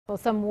Well,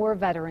 some war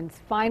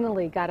veterans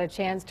finally got a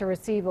chance to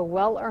receive a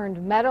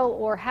well-earned medal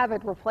or have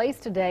it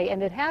replaced today,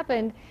 and it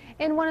happened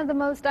in one of the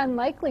most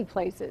unlikely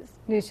places.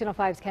 News Channel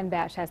 5's Ken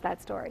Basch has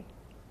that story.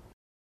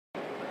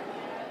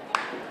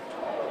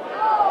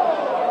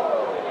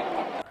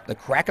 The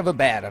crack of a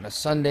bat on a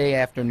Sunday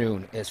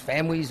afternoon as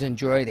families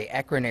enjoy the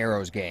Akron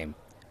Arrows game.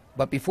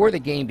 But before the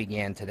game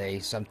began today,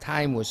 some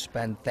time was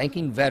spent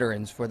thanking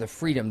veterans for the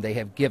freedom they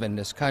have given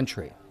this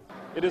country.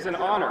 It is an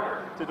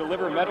honor to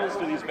deliver medals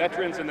to these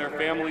veterans and their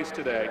families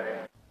today.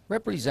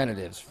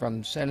 Representatives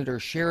from Senator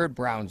Sherrod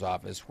Brown's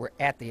office were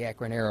at the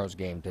Akron Arrows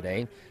game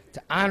today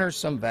to honor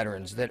some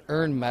veterans that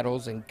earned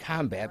medals in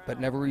combat but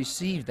never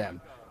received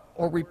them,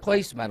 or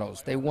replaced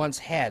medals they once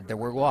had that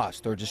were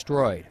lost or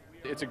destroyed.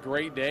 It's a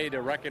great day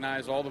to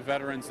recognize all the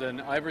veterans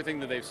and everything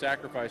that they've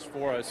sacrificed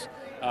for us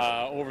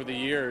over the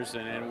years,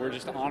 and we're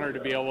just honored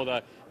to be able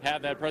to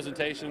have that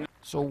presentation.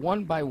 So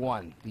one by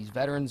one, these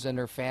veterans and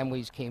their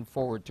families came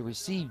forward to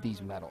receive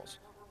these medals.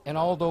 And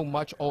although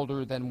much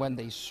older than when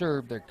they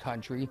served their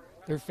country,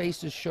 their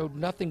faces showed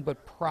nothing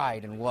but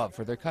pride and love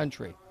for their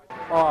country.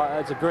 Oh,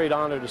 it's a great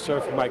honor to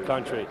serve for my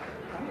country.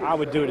 I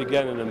would do it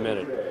again in a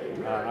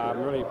minute. I'm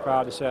really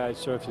proud to say I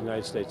served in the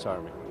United States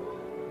Army.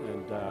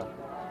 And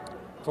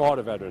for all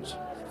the veterans,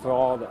 for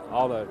all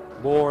the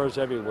wars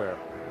everywhere.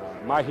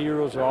 My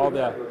heroes are all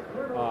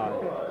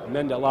the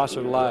men that lost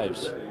their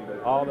lives,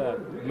 all the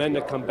men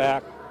that come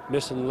back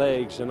missing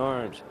legs and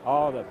arms,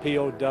 all the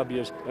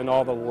POWs and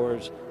all the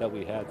wars that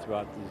we had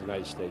throughout the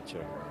United States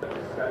here.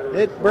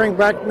 It brings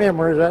back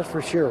memories, that's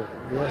for sure.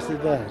 Yes,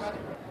 it does.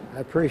 I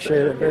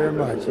appreciate it very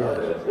much, yes.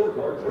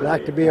 I'd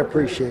like to be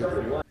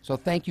appreciated. So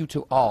thank you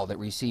to all that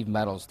received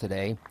medals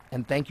today,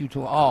 and thank you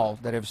to all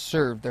that have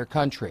served their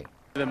country.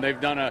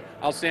 They've done an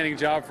outstanding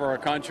job for our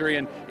country,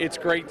 and it's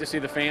great to see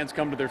the fans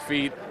come to their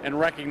feet and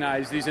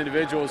recognize these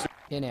individuals.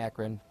 In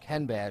Akron,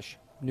 Ken Basch,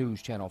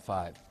 News Channel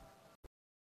 5.